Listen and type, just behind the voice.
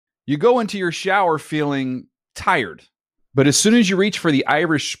You go into your shower feeling tired, but as soon as you reach for the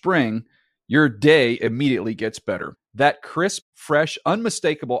Irish Spring, your day immediately gets better. That crisp, fresh,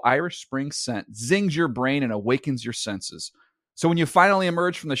 unmistakable Irish Spring scent zings your brain and awakens your senses. So when you finally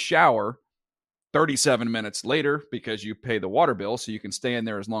emerge from the shower 37 minutes later, because you pay the water bill so you can stay in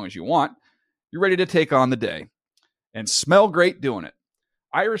there as long as you want, you're ready to take on the day and smell great doing it.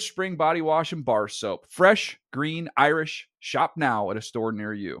 Irish Spring Body Wash and Bar Soap. Fresh, green, Irish. Shop now at a store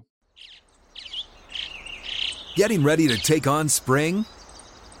near you. Getting ready to take on spring?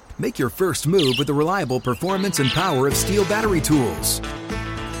 Make your first move with the reliable performance and power of Steel battery tools.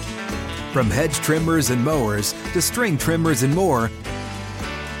 From hedge trimmers and mowers to string trimmers and more,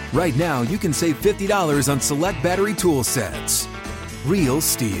 right now you can save $50 on select battery tool sets. Real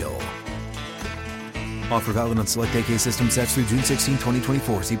Steel. Offer valid on select AK system sets through June 16,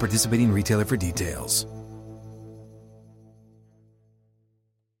 2024. See participating retailer for details.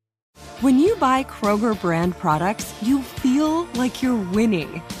 When you buy Kroger brand products, you feel like you're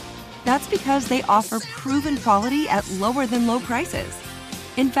winning. That's because they offer proven quality at lower than low prices.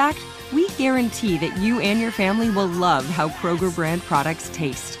 In fact, we guarantee that you and your family will love how Kroger brand products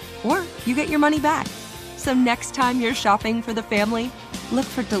taste, or you get your money back. So next time you're shopping for the family, look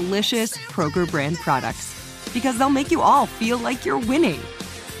for delicious Kroger brand products, because they'll make you all feel like you're winning.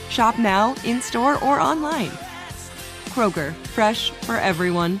 Shop now, in-store, or online. Kroger, fresh for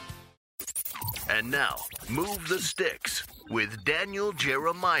everyone. And now, Move the Sticks with Daniel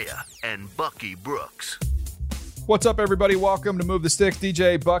Jeremiah and Bucky Brooks. What's up, everybody? Welcome to Move the Sticks.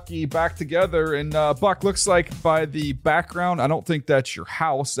 DJ, Bucky, back together. And Buck, looks like by the background, I don't think that's your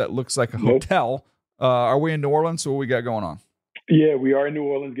house. That looks like a hotel. Are we in New Orleans? So what we got going on? Yeah, we are in New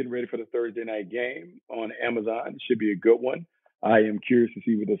Orleans getting ready for the Thursday night game on Amazon. It should be a good one. I am curious to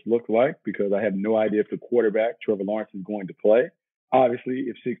see what this looks like because I have no idea if the quarterback, Trevor Lawrence, is going to play. Obviously,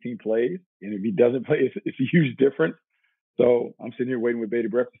 if 16 plays, and if he doesn't play, it's a huge difference. So I'm sitting here waiting with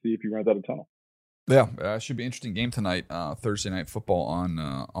bated breath to see if he runs out of tunnel. Yeah, it should be an interesting game tonight, Thursday Night Football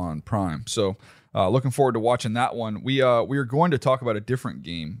on Prime. So looking forward to watching that one. We are going to talk about a different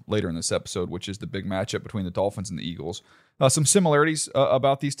game later in this episode, which is the big matchup between the Dolphins and the Eagles. Some similarities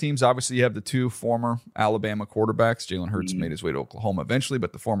about these teams. Obviously, you have the two former Alabama quarterbacks. Jalen Hurts made his way to Oklahoma eventually,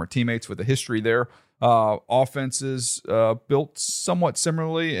 but the former teammates with a history there. Offenses built somewhat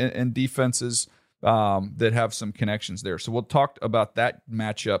similarly, and defenses that have some connections there. So we'll talk about that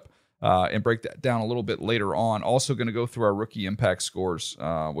matchup and break that down a little bit later on. Also going to go through our rookie impact scores,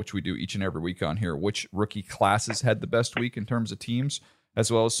 which we do each and every week on here. Which rookie classes had the best week in terms of teams,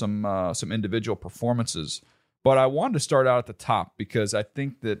 as well as some individual performances. But I wanted to start out at the top because I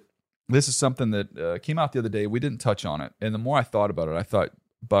think that this is something that came out the other day. We didn't touch on it. And the more I thought about it, I thought,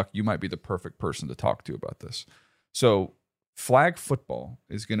 Buck, you might be the perfect person to talk to about this. So flag football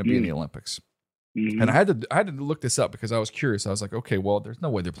is going to be in the Olympics. Mm-hmm. And I had to look this up because I was curious. I was like, okay, well, there's no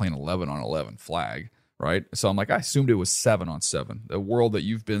way they're playing 11-on-11 flag, right? So I'm like, I assumed it was 7-on-7, the world that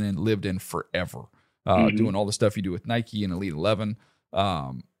you've been in, lived in forever, doing all the stuff you do with Nike and Elite 11,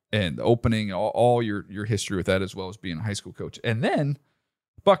 and opening all your history with that, as well as being a high school coach. And then,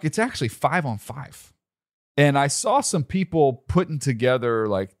 Buck, it's actually 5-on-5. And I saw some people putting together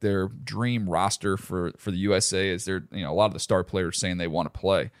like their dream roster for the USA as they're, a lot of the star players saying they want to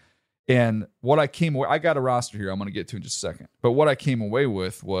play. And what I got a roster here I'm going to get to in just a second. But what I came away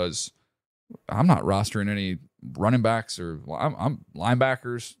with was I'm not rostering any running backs or I'm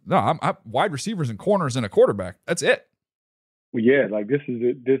linebackers. No, I'm wide receivers and corners and a quarterback. That's it. Well, yeah, like this is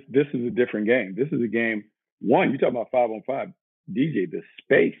a different game. This is a game. One, you talking about 5-on-5, DJ, the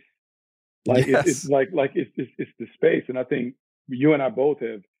space. Like yes. it's the space. And I think you and I both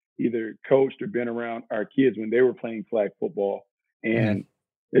have either coached or been around our kids when they were playing flag football. And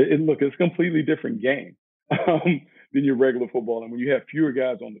it's a completely different game than your regular football. And when you have fewer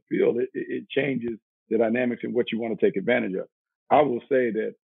guys on the field, it changes the dynamics and what you want to take advantage of. I will say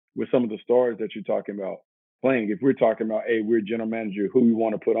that with some of the stars that you're talking about playing, if we're talking about, hey, we're general manager, who we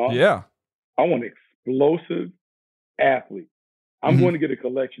want to put on. Yeah. I want explosive athletes. I'm going to get a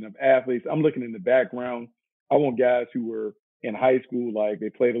collection of athletes. I'm looking in the background. I want guys who were in high school, like they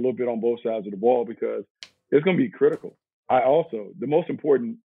played a little bit on both sides of the ball because it's going to be critical. The most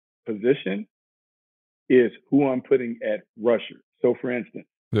important position is who I'm putting at rusher. So, for instance,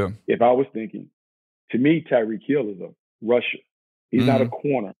 if I was thinking, to me, Tyreek Hill is a rusher. He's not a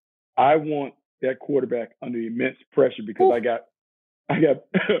corner. I want that quarterback under immense pressure because I got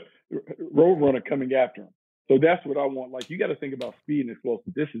Roadrunner coming after him. So that's what I want. Like, you got to think about speed and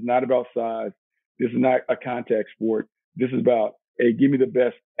explosiveness. This is not about size. This is not a contact sport. This is about, hey, give me the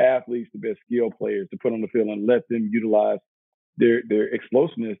best athletes, the best skill players to put on the field and let them utilize their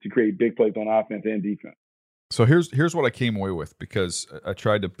explosiveness to create big plays on offense and defense. So here's what I came away with, because I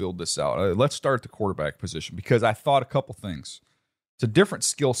tried to build this out. Let's start at the quarterback position, because I thought a couple things. It's a different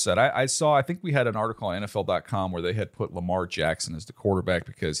skill set. I think we had an article on NFL.com where they had put Lamar Jackson as the quarterback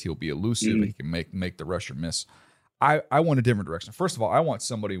because he'll be elusive and he can make the rusher miss. I want a different direction. First of all, I want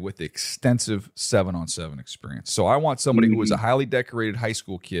somebody with extensive 7-on-7 experience. So I want somebody who was a highly decorated high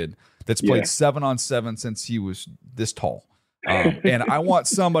school kid that's played 7-on-7 since he was this tall. And I want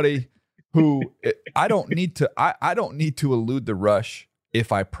somebody who I don't need to elude the rush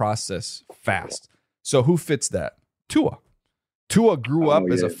if I process fast. So who fits that? Tua. Tua grew up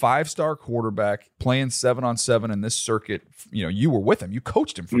as a 5-star quarterback playing 7-on-7 in this circuit. You know, you were with him. You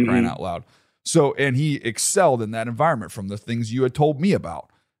coached him, for crying out loud. So, and he excelled in that environment from the things you had told me about.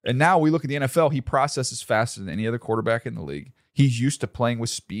 And now we look at the NFL, he processes faster than any other quarterback in the league. He's used to playing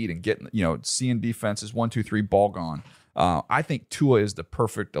with speed and getting, seeing defenses 1, 2, 3, ball gone. I think Tua is the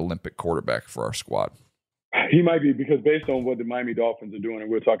perfect Olympic quarterback for our squad. He might be, because based on what the Miami Dolphins are doing, and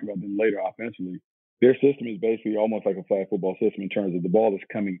we'll talk about them later offensively, their system is basically almost like a flag football system in terms of the ball that's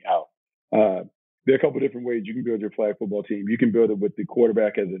coming out. There are a couple of different ways you can build your flag football team. You can build it with the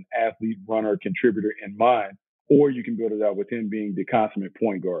quarterback as an athlete, runner, contributor in mind, or you can build it out with him being the consummate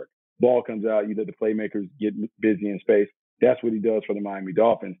point guard. Ball comes out, you let the playmakers get busy in space. That's what he does for the Miami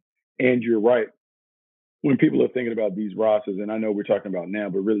Dolphins. And you're right. When people are thinking about these rosters, and I know we're talking about now,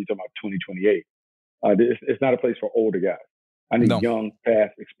 but really talking about 2028, it's not a place for older guys. I need young,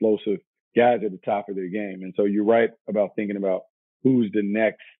 fast, explosive guys at the top of their game. And so you're right about thinking about who's the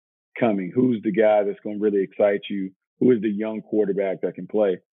next coming, who's the guy that's going to really excite you, who is the young quarterback that can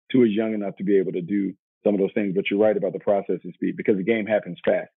play. Tua is young enough to be able to do some of those things, but you're right about the processing speed, because the game happens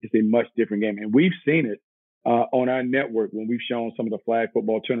fast. It's a much different game. And we've seen it on our network when we've shown some of the flag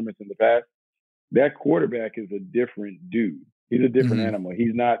football tournaments in the past. That quarterback is a different dude. He's a different animal.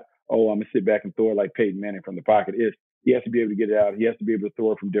 He's not, I'm going to sit back and throw it like Peyton Manning from the pocket. He has to be able to get it out. He has to be able to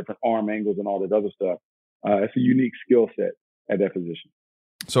throw it from different arm angles and all that other stuff. It's a unique skill set at that position.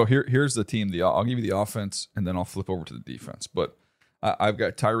 So here's the team. I'll give you the offense, and then I'll flip over to the defense. But I've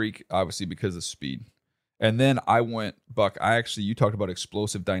got Tyreek, obviously, because of speed. And then I went, Buck, you talked about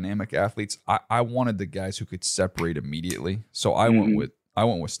explosive, dynamic athletes. I wanted the guys who could separate immediately. So I went with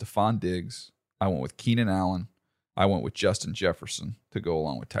Stephon Diggs. I went with Keenan Allen. I went with Justin Jefferson to go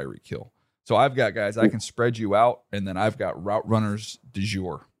along with Tyreek Hill. So I've got guys I can spread you out, and then I've got route runners du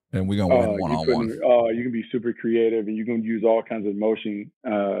jour, and we're gonna win one-on-one. You can be super creative, and you can use all kinds of motion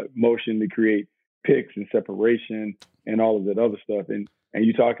to create picks and separation and all of that other stuff. And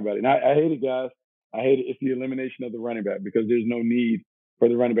you talk about it. And I hate it, guys. I hate it. It's the elimination of the running back, because there's no need for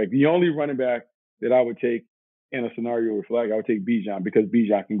the running back. The only running back that I would take in a scenario with flag, I would take Bijan, because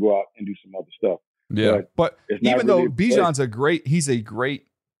Bijan can go out and do some other stuff. Yeah, but even though Bijan's he's a great,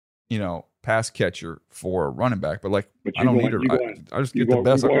 pass catcher for a running back, but I don't need it. I just get the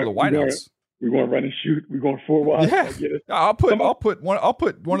best. I go to the White House. We're going to run and shoot. We're going 4 wide. Yeah, I'll put one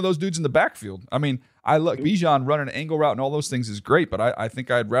of those dudes in the backfield. I mean, Bijan running an angle route and all those things is great, but I think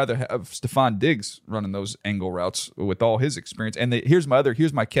I'd rather have Stephon Diggs running those angle routes with all his experience. And here's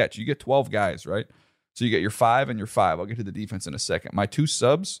my catch. You get 12 guys, right? So you get your 5 and your 5. I'll get to the defense in a second. My 2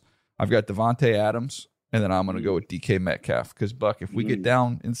 subs, I've got Devontae Adams, and then I'm going to go with DK Metcalf, because, Buck, if we get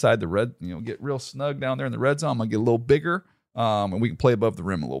down inside the red, get real snug down there in the red zone, I'm going to get a little bigger, and we can play above the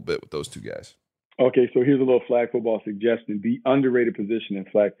rim a little bit with those 2 guys. Okay, so here's a little flag football suggestion. The underrated position in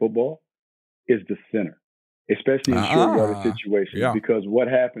flag football is the center, especially in short yardage situations, because what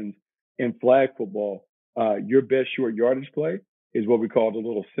happens in flag football, your best short yardage play is what we call the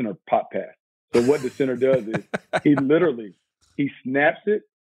little center pop pass. So what the center does is he snaps it,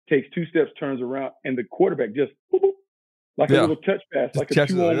 takes 2 steps, turns around, and the quarterback just like a little touch pass, like a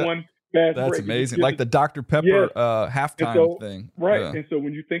 2-on-1 fast break. That's amazing, like the Dr. Pepper halftime thing. Right, and so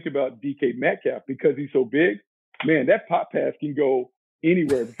when you think about DK Metcalf, because he's so big, man, that pop pass can go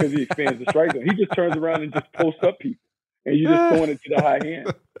anywhere because he expands the strike zone. He just turns around and just posts up people, and you're just throwing it to the high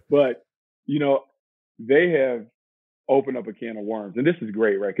hand. But, they have opened up a can of worms, and this is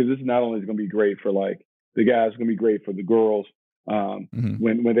great, right? Because this is not only going to be great for, like, the guys, it's going to be great for the girls.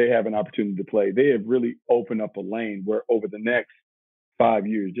 When they have an opportunity to play, they have really opened up a lane where over the next 5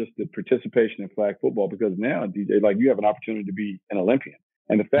 years, just the participation in flag football, because now, DJ, like, you have an opportunity to be an Olympian.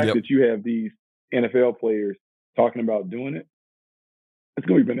 And the fact that you have these NFL players talking about doing it, it's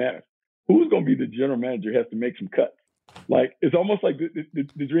going to be bananas. Who's going to be the general manager has to make some cuts? Like, it's almost like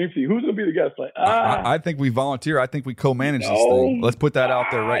the dream team. Who's going to be the guy that's like, I think we volunteer. I think we co-manage this thing. Let's put that out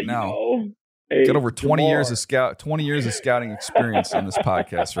there right now. Hey, got over 20 years of scouting experience on this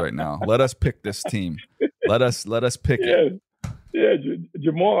podcast right now. Let us pick this team. Let us pick it. Yeah,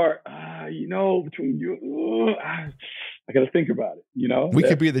 Jamar, between you, I got to think about it. We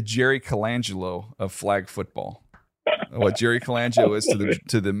could be the Jerry Colangelo of flag football. What Jerry Colangelo is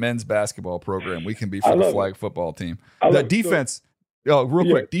to the men's basketball program, we can be for the flag football team. The defense,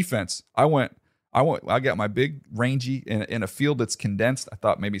 quick defense. I got my big rangy in a field that's condensed. I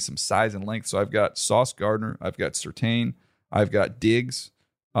thought maybe some size and length. So I've got Sauce Gardner, I've got Surtain, I've got Diggs.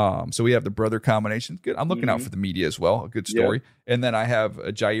 So we have the brother combination. Good. I'm looking out for the media as well. A good story. Yeah. And then I have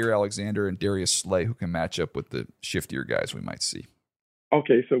Jair Alexander and Darius Slay who can match up with the shiftier guys we might see.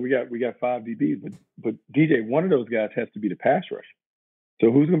 Okay, so we got 5 DBs, but DJ, one of those guys has to be the pass rusher.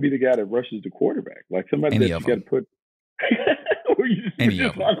 So who's going to be the guy that rushes the quarterback? Like somebody that you got to put. Any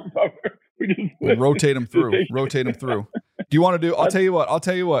of them. We'll rotate them through. Do you want to do? I'll tell you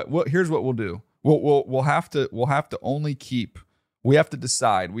what. Here's what we'll do. We'll have to only keep. We have to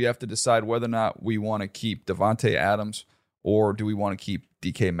decide whether or not we want to keep Devontae Adams or do we want to keep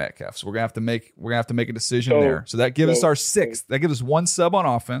DK Metcalf. So we're gonna have to make a decision there. So that gives us our sixth. That gives us one sub on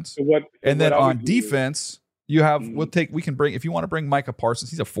offense. And then on defense, you have we can bring if you want to bring Micah Parsons.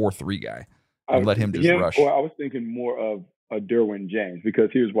 He's a 4-3 guy. And let him just rush. Well, I was thinking more of a Derwin James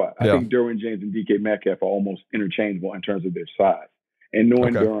because here's why. I think Derwin James and DK Metcalf are almost interchangeable in terms of their size. And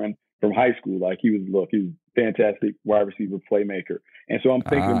knowing Derwin from high school, like he was fantastic wide receiver playmaker. And so I'm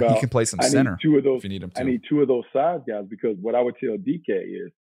thinking about he can play some center if you need him to. I need two of those size guys because what I would tell DK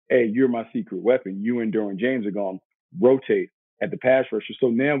is, hey, you're my secret weapon. You and Derwin James are going to rotate at the pass rusher. So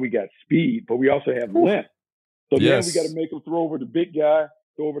now we got speed, but we also have length. So now we got to make him throw over the big guy,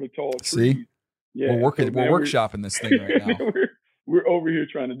 throw over the tall tree. See? Yeah. We're workshopping this thing right now. we're over here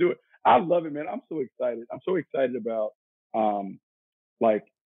trying to do it. I love it, man. I'm so excited. I'm so excited about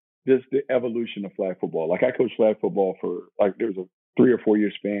just the evolution of flag football. Like I coached flag football for there's a 3 or 4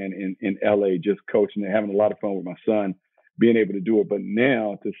 year span in LA, just coaching and having a lot of fun with my son, being able to do it. But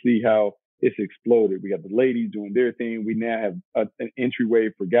now to see how it's exploded, we got the ladies doing their thing. We now have an entryway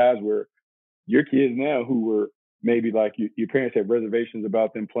for guys where your kids now who were maybe like your parents had reservations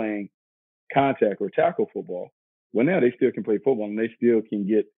about them playing contact or tackle football. Well, now they still can play football and they still can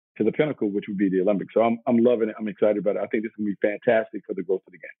get to the pinnacle, which would be the Olympics. So I'm loving it. I'm excited about it. I think this is going to be fantastic for the growth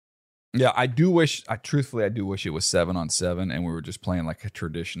of the game. Yeah, I do wish it was 7-on-7 and we were just playing like a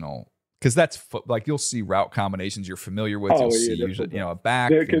traditional, because that's like you'll see route combinations you're familiar with. You'll see usually, a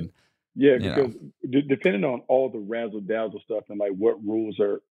back. Because depending on all the razzle dazzle stuff and like what rules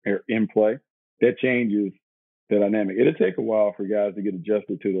are in play, that changes the dynamic. It'll take a while for guys to get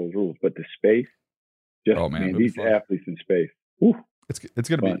adjusted to those rules, but the space, these athletes in space,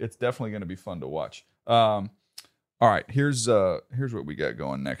 it's definitely gonna be fun to watch. All right, here's what we got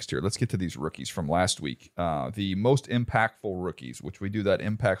going next here. Let's get to these rookies from last week. The most impactful rookies, which we do that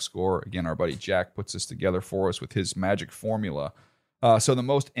impact score. Again, our buddy Jack puts this together for us with his magic formula. So the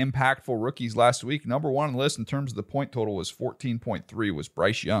most impactful rookies last week, number one on the list in terms of the point total was 14.3 was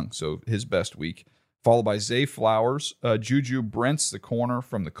Bryce Young, so his best week. Followed by Zay Flowers, Juju Brents, the corner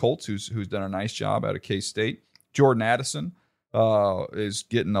from the Colts, who's done a nice job out of K-State. Jordan Addison is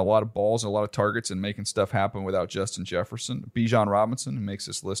getting a lot of balls and a lot of targets and making stuff happen without Justin Jefferson. Bijan Robinson, who makes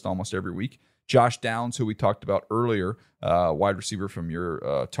this list almost every week. Josh Downs, who we talked about earlier, wide receiver from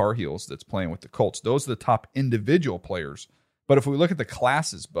your Tar Heels that's playing with the Colts. Those are the top individual players. But if we look at the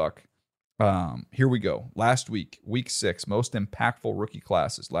classes, Buck, here we go. Last week, week 6, most impactful rookie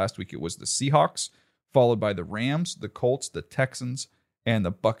classes. Last week it was the Seahawks, followed by the Rams, the Colts, the Texans, and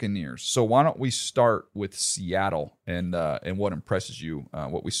the Buccaneers. So why don't we start with Seattle and what impresses you,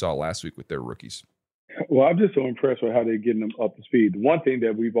 what we saw last week with their rookies? Well, I'm just so impressed with how they're getting them up to speed. One thing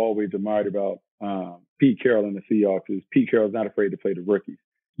that we've always admired about Pete Carroll and the Seahawks is Pete Carroll's not afraid to play the rookies.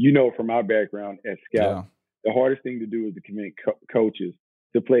 From our background as scouts, the hardest thing to do is to convince coaches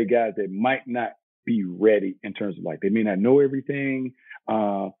to play guys that might not be ready in terms of they may not know everything.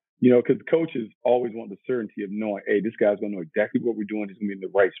 Because the coaches always want the certainty of knowing, hey, this guy's going to know exactly what we're doing. He's going to be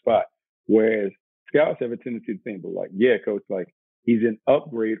in the right spot. Whereas scouts have a tendency to think, coach, he's an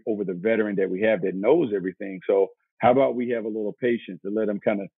upgrade over the veteran that we have that knows everything. So how about we have a little patience and let him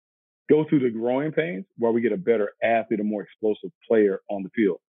kind of go through the growing pains while we get a better athlete, a more explosive player on the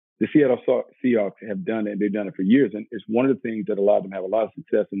field. The Seattle Seahawks have done it, and they've done it for years. And it's one of the things that allowed them to have a lot of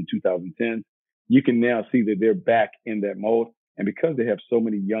success in 2010. You can now see that they're back in that mode. And because they have so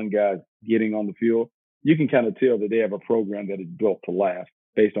many young guys getting on the field, you can kind of tell that they have a program that is built to last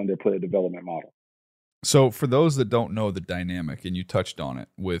based on their player development model. So for those that don't know the dynamic, and you touched on it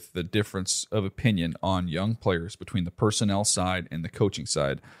with the difference of opinion on young players between the personnel side and the coaching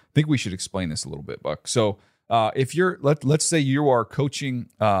side, I think we should explain this a little bit, Buck. So if you're, let's say you are coaching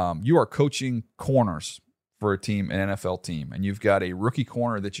corners for a team, an NFL team, and you've got a rookie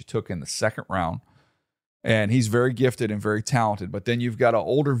corner that you took in the second round, and he's very gifted and very talented, but then you've got an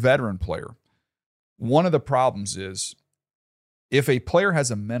older veteran player. One of the problems is if a player has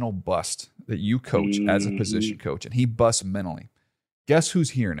a mental bust that you coach as a position coach and he busts mentally, guess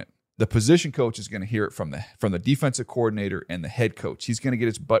who's hearing it? The position coach is going to hear it from the defensive coordinator and the head coach. He's going to get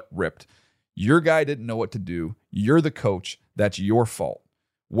his butt ripped. Your guy didn't know what to do. You're the coach. That's your fault.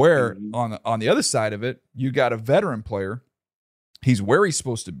 Where on the other side of it, you got a veteran player. He's where he's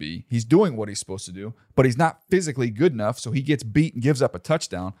supposed to be. He's doing what he's supposed to do, but he's not physically good enough, so he gets beat and gives up a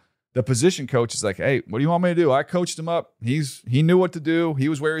touchdown. The position coach is like, hey, what do you want me to do? I coached him up. He knew what to do. He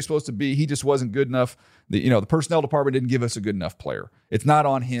was where he's supposed to be. He just wasn't good enough. The personnel department didn't give us a good enough player. It's not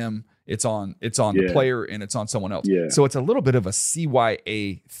on him. It's on the player, and it's on someone else. Yeah. So it's a little bit of a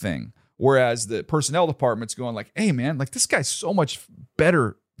CYA thing. Whereas the personnel department's going like, hey, man, like this guy's so much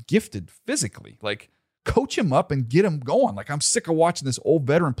better gifted physically. Like, coach him up and get him going. Like, I'm sick of watching this old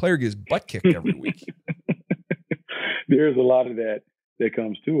veteran player get his butt kicked every week. There's a lot of that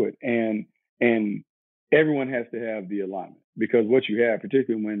comes to it. And everyone has to have the alignment, because what you have,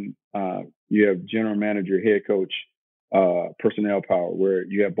 particularly when you have general manager, head coach, personnel power, where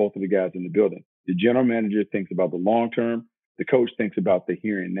you have both of the guys in the building. The general manager thinks about the long term. The coach thinks about the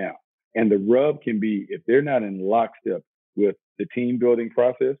here and now. And the rub can be, if they're not in lockstep with the team building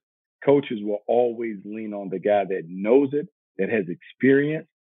process, coaches will always lean on the guy that knows it, that has experience,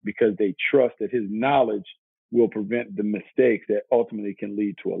 because they trust that his knowledge will prevent the mistakes that ultimately can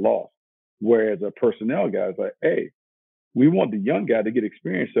lead to a loss. Whereas a personnel guy is like, hey, we want the young guy to get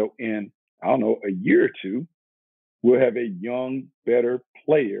experience. So in, a year or two, we'll have a young, better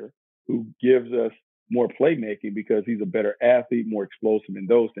player who gives us more playmaking because he's a better athlete, more explosive, and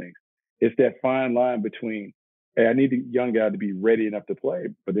those things. It's that fine line between, hey, I need the young guy to be ready enough to play,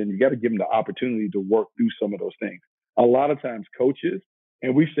 but then you got to give him the opportunity to work through some of those things. A lot of times coaches,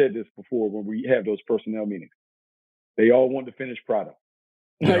 and we've said this before when we have those personnel meetings, they all want the finished product.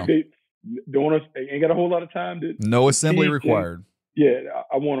 Yeah. Like they ain't got a whole lot of time to. No assembly required.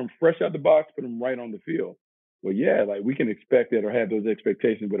 I want them fresh out the box, put them right on the field. Well, yeah, like we can expect that or have those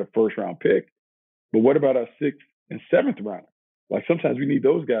expectations with a first round pick. But what about our 6th and 7th rounder? Like sometimes we need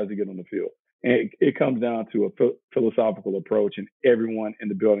those guys to get on the field. And it comes down to a philosophical approach, and everyone in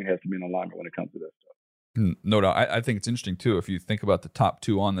the building has to be in alignment when it comes to that stuff. No doubt. I think it's interesting, too, if you think about the top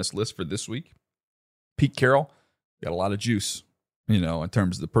 2 on this list for this week. Pete Carroll got a lot of juice, in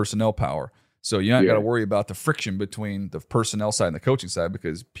terms of the personnel power. So you ain't got to worry about the friction between the personnel side and the coaching side,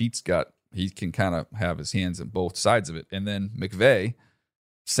 because he can kind of have his hands in both sides of it. And then McVay,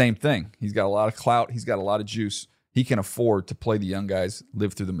 same thing. He's got a lot of clout. He's got a lot of juice. He can afford to play the young guys,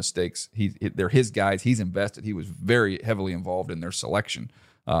 live through the mistakes. They're his guys. He's invested. He was very heavily involved in their selection,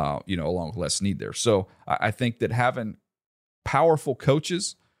 along with Les Snead there. So I think that having powerful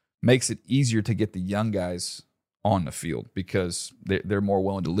coaches makes it easier to get the young guys on the field, because they're more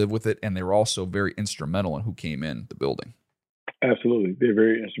willing to live with it, and they're also very instrumental in who came in the building. Absolutely. They're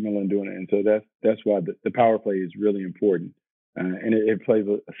very instrumental in doing it. And so that's why the power play is really important. And it plays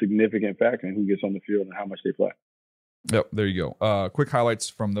a significant factor in who gets on the field and how much they play. Yep, there you go. Quick highlights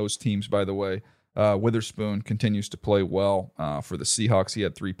from those teams, by the way. Witherspoon continues to play well for the Seahawks. He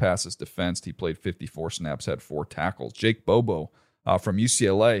had 3 passes defensed. He played 54 snaps, had 4 tackles. Jake Bobo from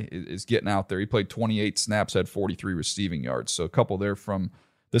UCLA is getting out there. He played 28 snaps, had 43 receiving yards. So a couple there from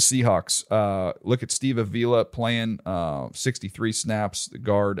the Seahawks. Look at Steve Avila playing 63 snaps, the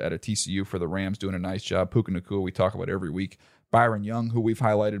guard at a TCU for the Rams, doing a nice job. Puka Nacua, we talk about every week. Byron Young, who we've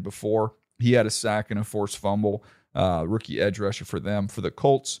highlighted before, he had a sack and a forced fumble. Rookie edge rusher for them. For the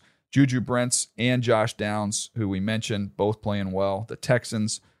Colts, Juju Brents and Josh Downs, who we mentioned, both playing well. The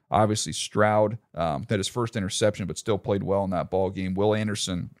Texans, obviously Stroud, had his first interception, but still played well in that ball game. Will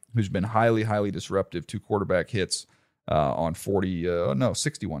Anderson, who's been highly, highly disruptive, 2 quarterback hits on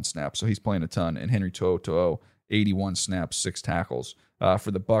 61 snaps, so he's playing a ton. And Henry To'oTo'o, 81 snaps, 6 tackles.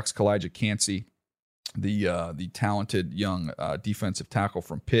 For the Bucs, Kalijah Cansey, the talented young defensive tackle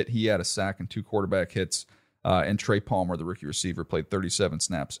from Pitt, he had a sack and 2 quarterback hits. And Trey Palmer, the rookie receiver, played 37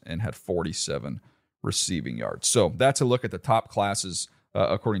 snaps and had 47 receiving yards. So that's a look at the top classes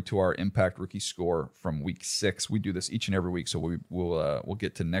according to our impact rookie score from week 6. We do this each and every week, so we'll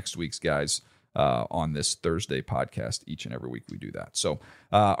get to next week's guys on this Thursday podcast. Each and every week we do that. So,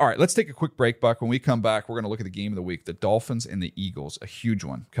 all right, let's take a quick break, Buck. When we come back, we're going to look at the game of the week, the Dolphins and the Eagles, a huge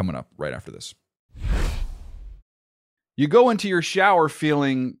one coming up right after this. You go into your shower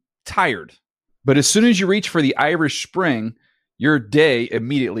feeling tired, but as soon as you reach for the Irish Spring, your day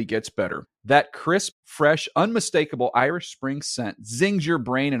immediately gets better. That crisp, fresh, unmistakable Irish Spring scent zings your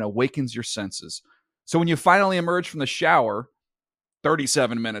brain and awakens your senses. So when you finally emerge from the shower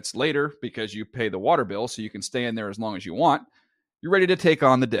 37 minutes later, because you pay the water bill so you can stay in there as long as you want, you're ready to take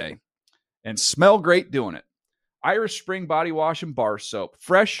on the day and smell great doing it. Irish Spring Body Wash and Bar Soap.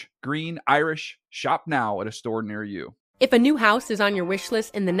 Fresh, green, Irish. Shop now at a store near you. If a new house is on your wish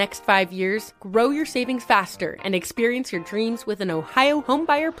list in the next 5 years, grow your savings faster and experience your dreams with an Ohio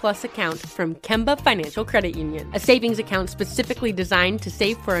Homebuyer Plus account from Kemba Financial Credit Union. A savings account specifically designed to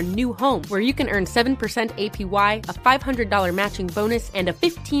save for a new home, where you can earn 7% APY, a $500 matching bonus, and a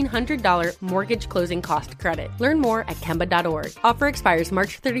 $1,500 mortgage closing cost credit. Learn more at Kemba.org. Offer expires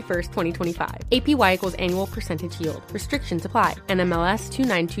March 31st, 2025. APY equals annual percentage yield. Restrictions apply. NMLS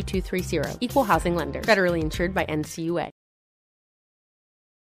 292230. Equal housing lender. Federally insured by NCUA.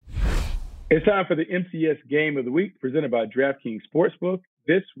 It's time for the MCS Game of the Week, presented by DraftKings Sportsbook.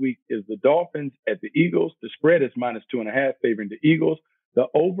 This week is the Dolphins at the Eagles. The spread is -2.5, favoring the Eagles. The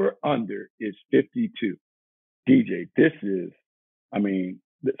over-under is 52. DJ, this is,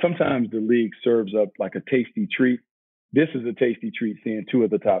 sometimes the league serves up like a tasty treat. This is a tasty treat, seeing two of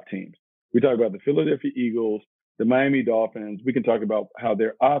the top teams. We talk about the Philadelphia Eagles, the Miami Dolphins. We can talk about how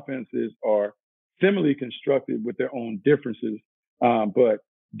their offenses are similarly constructed with their own differences, but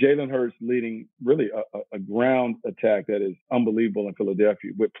Jalen Hurts leading really a ground attack that is unbelievable in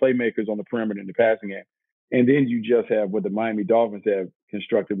Philadelphia, with playmakers on the perimeter in the passing game. And then you just have what the Miami Dolphins have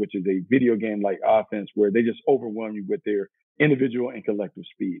constructed, which is a video game-like offense where they just overwhelm you with their individual and collective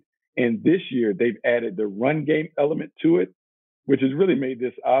speed. And this year, they've added the run game element to it, which has really made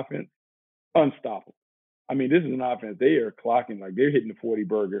this offense unstoppable. This is an offense, they are clocking, like they're hitting the 40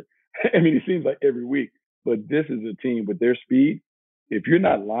 burger. It seems like every week. But this is a team with their speed. If you're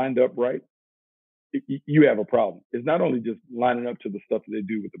not lined up right, you have a problem. It's not only just lining up to the stuff that they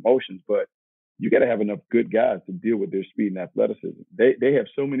do with the motions, but you got to have enough good guys to deal with their speed and athleticism. They have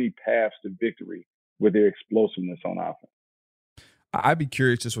so many paths to victory with their explosiveness on offense. I'd be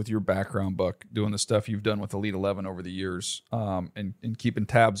curious, just with your background, Buck, doing the stuff you've done with Elite 11 over the years, and keeping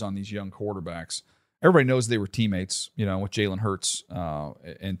tabs on these young quarterbacks. Everybody knows they were teammates, with Jalen Hurts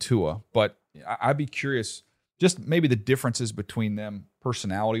and Tua. But I'd be curious, just maybe the differences between them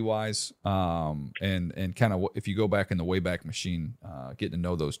personality-wise, and kind of if you go back in the Wayback Machine, getting to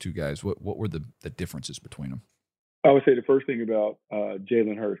know those two guys, what were the differences between them? I would say the first thing about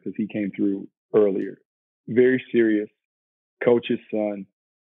Jalen Hurts, because he came through earlier, very serious, coach's son,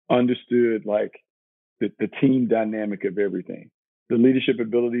 understood like the team dynamic of everything, the leadership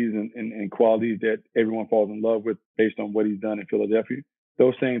abilities and qualities that everyone falls in love with based on what he's done in Philadelphia.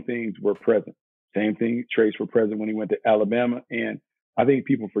 Those same things were present. Same thing, traits were present when he went to Alabama. And I think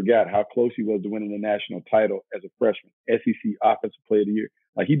people forgot how close he was to winning the national title as a freshman, SEC Offensive Player of the Year.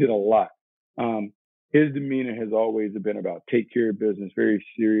 Like, he did a lot. His demeanor has always been about take care of business, very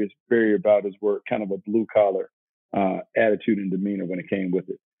serious, very about his work, kind of a blue-collar attitude and demeanor when it came with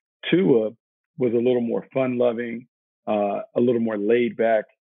it. Tua was a little more fun-loving, a little more laid back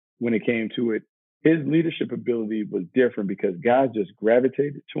when it came to it. His leadership ability was different because guys just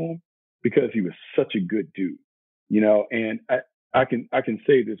gravitated to him, because he was such a good dude, and I can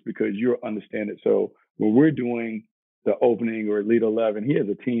say this because you'll understand it. So when we're doing the opening or Elite 11, he has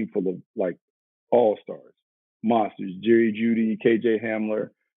a team full of like all-stars, monsters, Jerry Jeudy, KJ Hamler.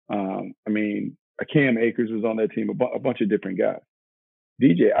 Cam Akers was on that team, a bunch of different guys.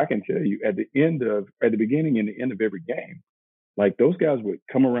 DJ, I can tell you at the beginning and the end of every game, like those guys would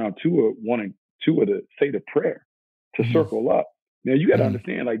come around Tua, wanting Tua to say the prayer, to circle up. Now, you got to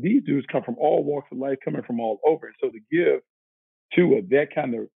understand, like, these dudes come from all walks of life, coming from all over. And so to give Tua that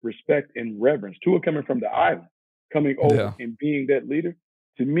kind of respect and reverence, Tua coming from the island, coming over and being that leader,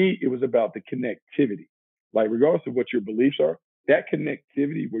 to me, it was about the connectivity. Like, regardless of what your beliefs are, that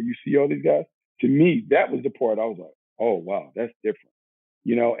connectivity where you see all these guys, to me, that was the part I was like, oh, wow, that's different.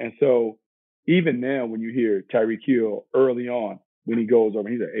 And so even now when you hear Tyreek Hill early on, when he goes over,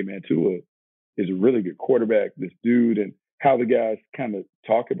 he's like, hey, man, Tua is a really good quarterback, this dude, and how the guys kind of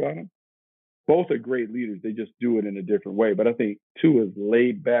talk about him. Both are great leaders. They just do it in a different way. But I think Tua's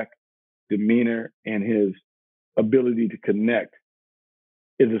laid back demeanor and his ability to connect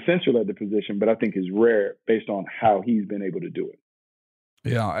is essential at the position, but I think is rare based on how he's been able to do it.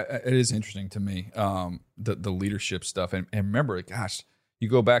 Yeah, it is interesting to me, the leadership stuff. And remember, gosh, you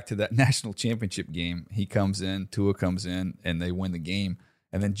go back to that national championship game. He comes in, Tua comes in, and they win the game.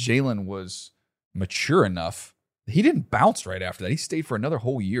 And then Jalen was mature enough. He didn't bounce right after that. He stayed for another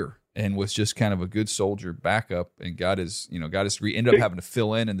whole year and was just kind of a good soldier backup and got his degree. Ended up having to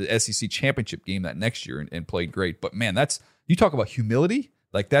fill in the SEC championship game that next year and played great. But man, you talk about humility.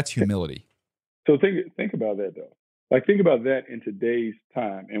 Like, that's humility. So think about that though. Like, think about that in today's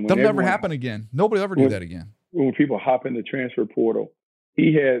time. And when that'll never happen again. Nobody will ever do that again. When people hop in the transfer portal,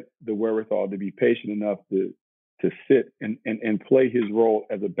 he had the wherewithal to be patient enough to sit and play his role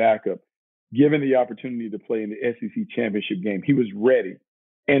as a backup. Given the opportunity to play in the SEC championship game, he was ready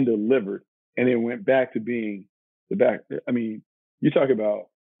and delivered, and then went back to being the back. I mean,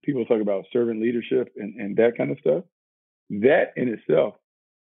 people talk about servant leadership and that kind of stuff. That in itself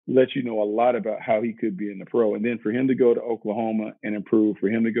lets you know a lot about how he could be in the pro. And then for him to go to Oklahoma and improve, for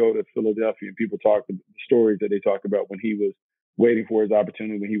him to go to Philadelphia, and people talk the stories that they talked about when he was waiting for his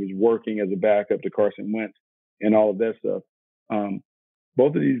opportunity, when he was working as a backup to Carson Wentz and all of that stuff.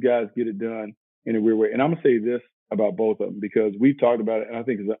 Both of these guys get it done in a weird way. And I'm going to say this about both of them, because we've talked about it, and I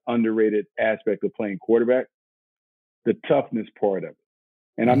think it's an underrated aspect of playing quarterback, the toughness part of it.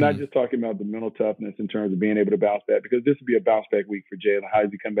 And I'm not just talking about the mental toughness in terms of being able to bounce back, because this would be a bounce back week for Jalen. How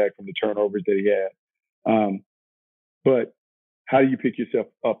does he come back from the turnovers that he had? But how do you pick yourself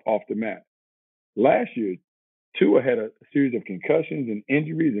up off the mat? Last year, Tua had a series of concussions and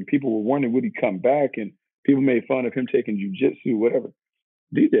injuries, and people were wondering, would he come back? And people made fun of him taking jiu-jitsu, whatever.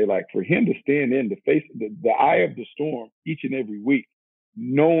 DJ, like, for him to stand in, to face the eye of the storm each and every week,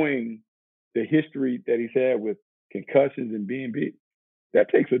 knowing the history that he's had with concussions and being beat, that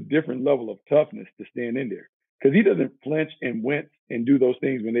takes a different level of toughness to stand in there. Because he doesn't flinch and wince and do those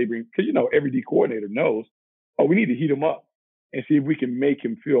things when they bring, because, you know, every D coordinator knows, we need to heat him up and see if we can make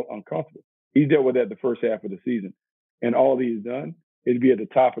him feel uncomfortable. He's dealt with that the first half of the season. And all he's done is be at the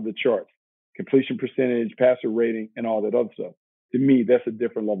top of the charts, completion percentage, passer rating, and all that other stuff. To me, that's a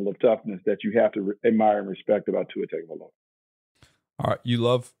different level of toughness that you have to admire and respect about Tua Tagovailoa. All right. You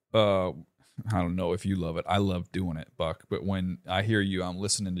love, I don't know if you love it. I love doing it, Buck. But when I hear you, I'm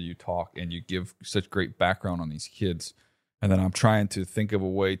listening to you talk, and you give such great background on these kids. And then I'm trying to think of a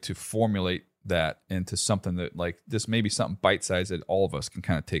way to formulate that into something that, like, this may be something bite-sized that all of us can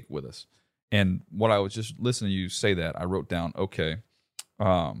kind of take with us. And what I was just listening to you say that, I wrote down, okay,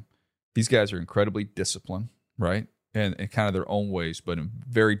 these guys are incredibly disciplined, right? And kind of their own ways, but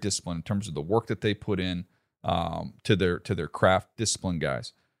very disciplined in terms of the work that they put in to their craft. Disciplined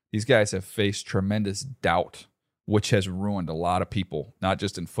guys. These guys have faced tremendous doubt, which has ruined a lot of people, not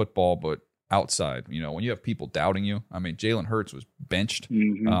just in football, but outside. You know, when you have people doubting you. I mean, Jalen Hurts was benched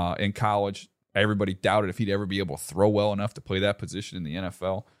in college. Everybody doubted if he'd ever be able to throw well enough to play that position in the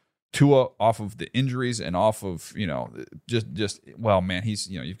NFL. Tua, off of the injuries and off of, you know, well, man, he's,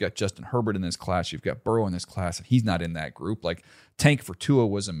 you know, you've got Justin Herbert in this class, you've got Burrow in this class, and he's not in that group. Like, tank for Tua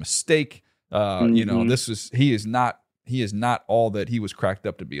was a mistake. You know, he is not all that he was cracked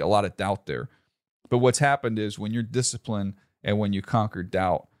up to be. A lot of doubt there. But what's happened is when you're disciplined and when you conquer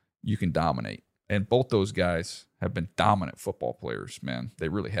doubt, you can dominate. And both those guys have been dominant football players, man. They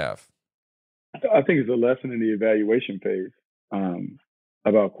really have. I think it's a lesson in the evaluation phase.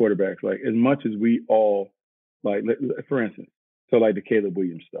 About quarterbacks, like, as much as we all, like, for instance, so like the Caleb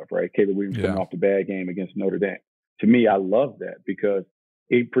Williams stuff, right? Caleb Williams coming off the bad game against Notre Dame. To me, I love that because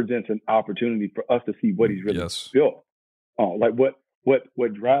it presents an opportunity for us to see what he's really built. Like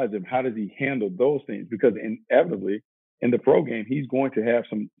what drives him? How does he handle those things? Because inevitably in the pro game, he's going to have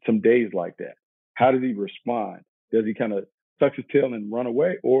some days like that. How does he respond? Does he kind of tuck his tail and run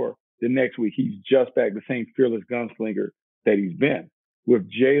away, or the next week he's just back the same fearless gunslinger that he's been? With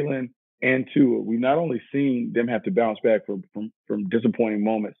Jalen and Tua, we've not only seen them have to bounce back from disappointing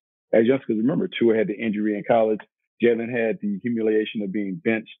moments as youngsters. Remember, Tua had the injury in college. Jalen had the humiliation of being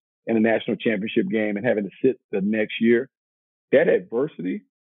benched in a national championship game and having to sit the next year. That adversity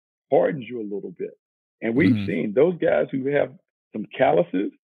hardens you a little bit. And we've seen those guys who have some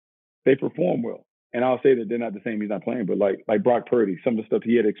calluses, they perform well. And I'll say that they're not the same. He's not playing, but like Brock Purdy, some of the stuff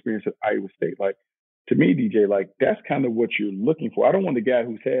he had experienced at Iowa State, like, to me, DJ, like, that's kind of what you're looking for. I don't want the guy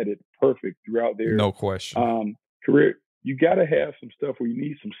who's had it perfect throughout their career. You got to have some stuff where you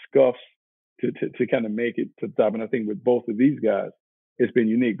need some scuffs to kind of make it to the top. And I think with both of these guys, it's been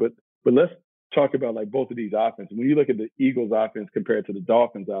unique. But let's talk about, like, both of these offenses. When you look at the Eagles offense compared to the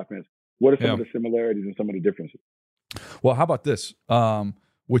Dolphins offense, what are some of the similarities and some of the differences? Well, how about this?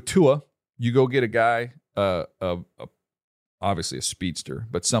 With Tua, you go get a guy, obviously a speedster,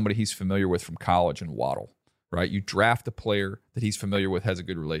 but somebody he's familiar with from college, and Waddle, right? You draft a player that he's familiar with, has a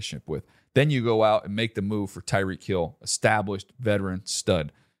good relationship with. Then you go out and make the move for Tyreek Hill, established veteran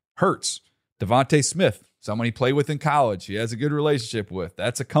stud. Hurts, Devontae Smith, someone he played with in college, he has a good relationship with.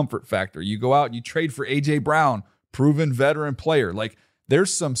 That's a comfort factor. You go out and you trade for A.J. Brown, proven veteran player. Like,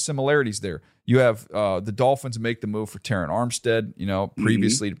 there's some similarities there. You have the Dolphins make the move for Terron Armstead, you know,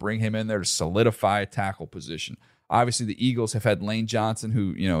 previously to bring him in there to solidify a tackle position. Obviously, the Eagles have had Lane Johnson,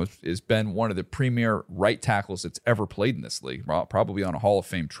 who has been one of the premier right tackles that's ever played in this league, probably on a Hall of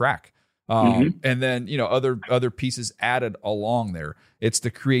Fame track. And then other pieces added along there. It's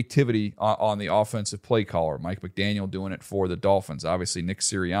the creativity on the offensive play caller. Mike McDaniel doing it for the Dolphins. Obviously, Nick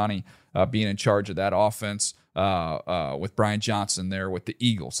Sirianni being in charge of that offense with Brian Johnson there with the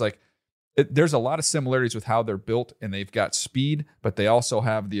Eagles. There's a lot of similarities with how they're built, and they've got speed, but they also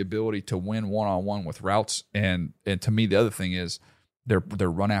have the ability to win one-on-one with routes. And to me, the other thing is they're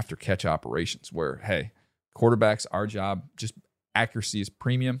run after catch operations where, hey, quarterbacks, our job, just accuracy is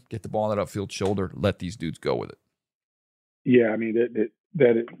premium. Get the ball on that upfield shoulder. Let these dudes go with it. Yeah, I mean, it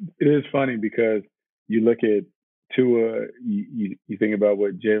is funny because you look at Tua, you think about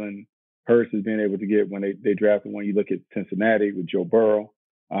what Jalen Hurts has been able to get when they drafted one. You look at Cincinnati with Joe Burrow.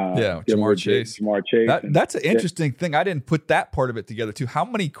 Jamar Chase. That's an interesting thing. I didn't put that part of it together too. How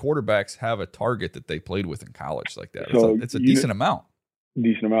many quarterbacks have a target that they played with in college like that? So it's a decent amount.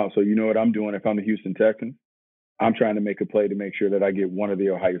 Decent amount. So you know what I'm doing if I'm the Houston Texans? I'm trying to make a play to make sure that I get one of the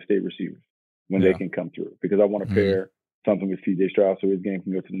Ohio State receivers when they can come through, because I want to pair something with C.J. Stroud so his game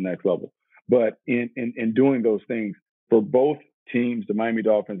can go to the next level. But in doing those things, for both teams, the Miami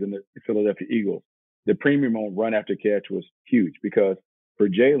Dolphins and the Philadelphia Eagles, the premium on run after catch was huge, because for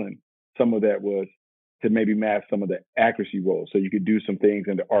Jalen, some of that was to maybe mask some of the accuracy roles. So you could do some things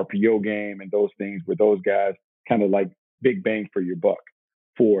in the RPO game and those things where those guys kind of like big bang for your buck.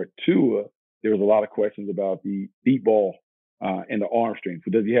 For Tua, there was a lot of questions about the deep ball and the arm strength.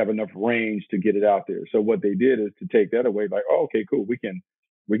 So does he have enough range to get it out there? So what they did is to take that away, like, oh, okay, cool. We can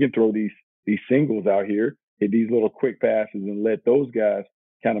throw these singles out here, hit these little quick passes, and let those guys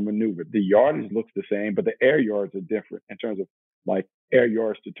kind of maneuver. The yardage looks the same, but the air yards are different in terms of like air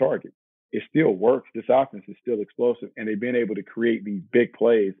yards to target. It still works. This offense is still explosive, and they've been able to create these big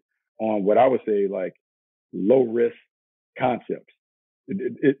plays on what I would say like low risk concepts.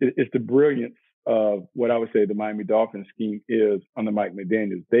 It's the brilliance of what I would say the Miami Dolphins scheme is under Mike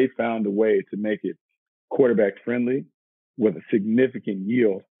McDaniel. They found a way to make it quarterback friendly with a significant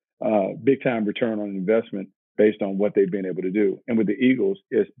yield, big time return on investment based on what they've been able to do. And with the Eagles,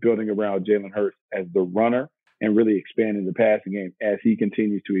 it's building around Jalen Hurts as the runner and really expanding the passing game as he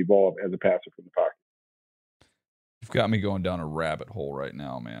continues to evolve as a passer from the pocket. You've got me going down a rabbit hole right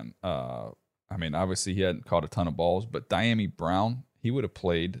now, man. I mean, obviously he hadn't caught a ton of balls, but Dyami Brown, he would have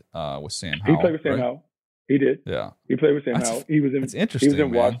played with Sam Howell. He played with Sam Howell. He did. Yeah. He played with Sam Howell. He was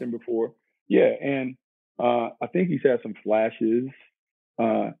in Washington before. Yeah, and I think he's had some flashes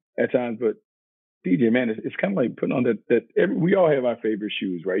at times, but DJ, man, it's kind of like putting on that we all have our favorite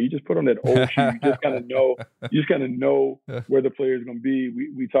shoes, right? You just put on that old shoe. You just kind of know where the player is going to be.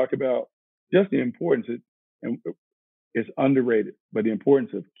 We talked about just the importance, and it's underrated, but the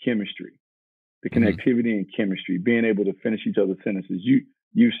importance of chemistry, the connectivity and chemistry, being able to finish each other's sentences.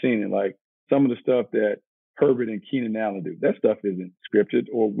 You've seen it, like some of the stuff that Herbert and Keenan Allen do. That stuff isn't scripted,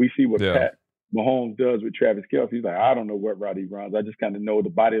 or we see what Pat Mahomes does with Travis Kelce. He's like, I don't know what route he runs. I just kind of know the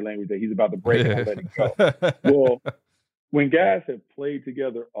body language that he's about to break and I let it go. Well, when guys have played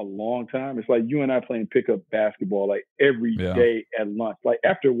together a long time, it's like you and I playing pickup basketball like every day at lunch. Like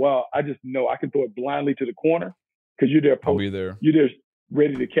after a while, I just know I can throw it blindly to the corner because you're there. I'll be there. You're just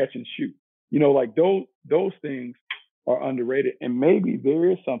ready to catch and shoot. You know, like those things are underrated, and maybe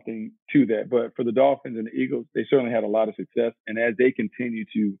there is something to that. But for the Dolphins and the Eagles, they certainly had a lot of success, and as they continue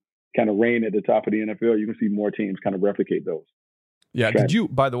to kind of reign at the top of the NFL, you can see more teams kind of replicate those. Yeah. Did you?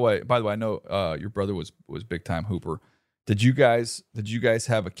 By the way, I know your brother was big time hooper. Did you guys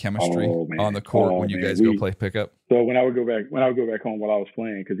have a chemistry on the court when you guys go play pickup? So when I would go back home while I was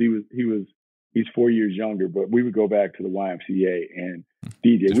playing, because he's 4 years younger, but we would go back to the YMCA and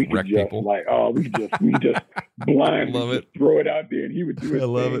DJ. Just we could just people. We could just blindly throw it out there, and he would do his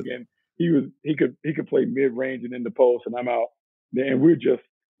thing. And he could play mid range and in the post, and I'm out there, and we're just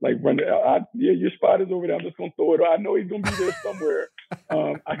like run. Your spot is over there. I'm just gonna throw it. I know he's gonna be there somewhere.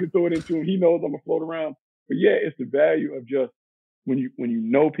 I can throw it into him. He knows I'm gonna float around. But yeah, it's the value of just when you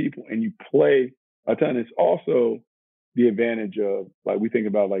know people and you play a ton. It's also the advantage of, like, we think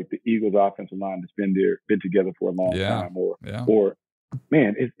about like the Eagles offensive line that's been together for a long time, or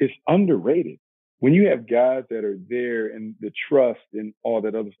man, it's underrated. When you have guys that are there and the trust and all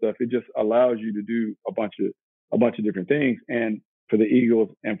that other stuff, it just allows you to do a bunch of different things. And for the Eagles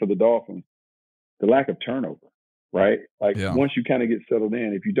and for the Dolphins, the lack of turnover, right? Like once you kind of get settled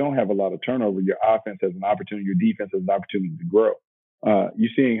in, if you don't have a lot of turnover, your offense has an opportunity, your defense has an opportunity to grow.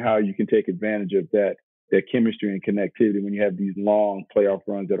 You're seeing how you can take advantage of that chemistry and connectivity when you have these long playoff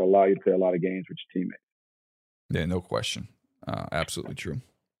runs that allow you to play a lot of games with your teammates. Yeah, no question. Absolutely true.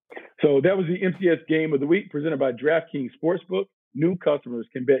 So that was the MCS Game of the Week presented by DraftKings Sportsbook. New customers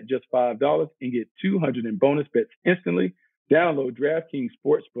can bet just $5 and get $200 in bonus bets instantly. Download DraftKings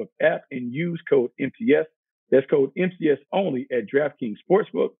Sportsbook app and use code MCS. That's code MCS only at DraftKings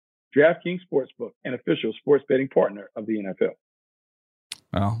Sportsbook. DraftKings Sportsbook, an official sports betting partner of the NFL.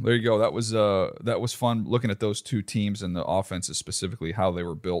 Well, there you go. That was fun looking at those two teams and the offenses specifically, how they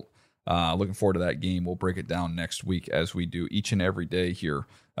were built. Looking forward to that game. We'll break it down next week as we do each and every day here.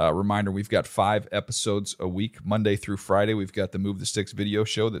 Reminder, we've got 5 episodes a week, Monday through Friday. We've got the Move the Sticks video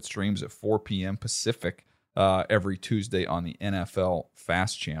show that streams at 4 p.m. Pacific every Tuesday on the NFL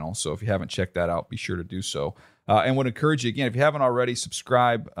Fast channel. So if you haven't checked that out, be sure to do so. And would encourage you, again, if you haven't already,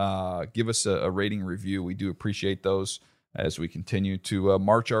 subscribe, give us a rating review. We do appreciate those as we continue to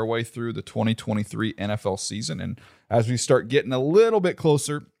march our way through the 2023 NFL season. And as we start getting a little bit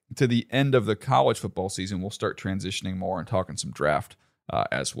closer to the end of the college football season, we'll start transitioning more and talking some draft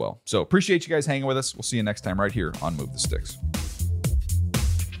as well. So appreciate you guys hanging with us. We'll see you next time right here on Move the Sticks.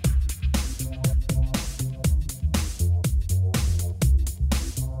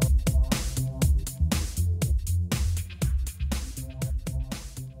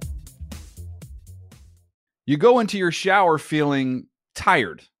 You go into your shower feeling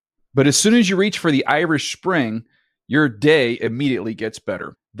tired, but as soon as you reach for the Irish Spring, your day immediately gets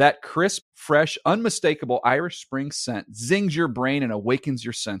better. That crisp, fresh, unmistakable Irish Spring scent zings your brain and awakens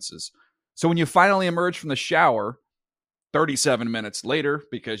your senses. So when you finally emerge from the shower, 37 minutes later,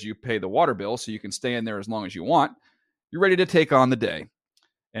 because you pay the water bill so you can stay in there as long as you want, you're ready to take on the day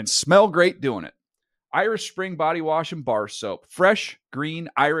and smell great doing it. Irish Spring Body Wash and Bar Soap. Fresh, green,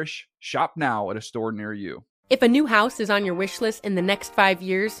 Irish. Shop now at a store near you. If a new house is on your wish list in the next 5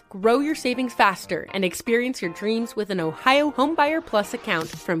 years, grow your savings faster and experience your dreams with an Ohio Homebuyer Plus account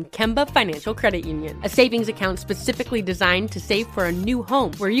from Kemba Financial Credit Union. A savings account specifically designed to save for a new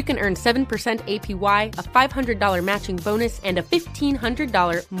home, where you can earn 7% APY, a $500 matching bonus, and a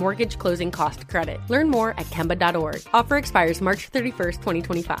 $1,500 mortgage closing cost credit. Learn more at Kemba.org. Offer expires March 31st,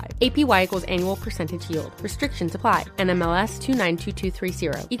 2025. APY equals annual percentage yield. Restrictions apply. NMLS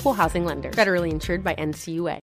 292230. Equal housing lender. Federally insured by NCUA.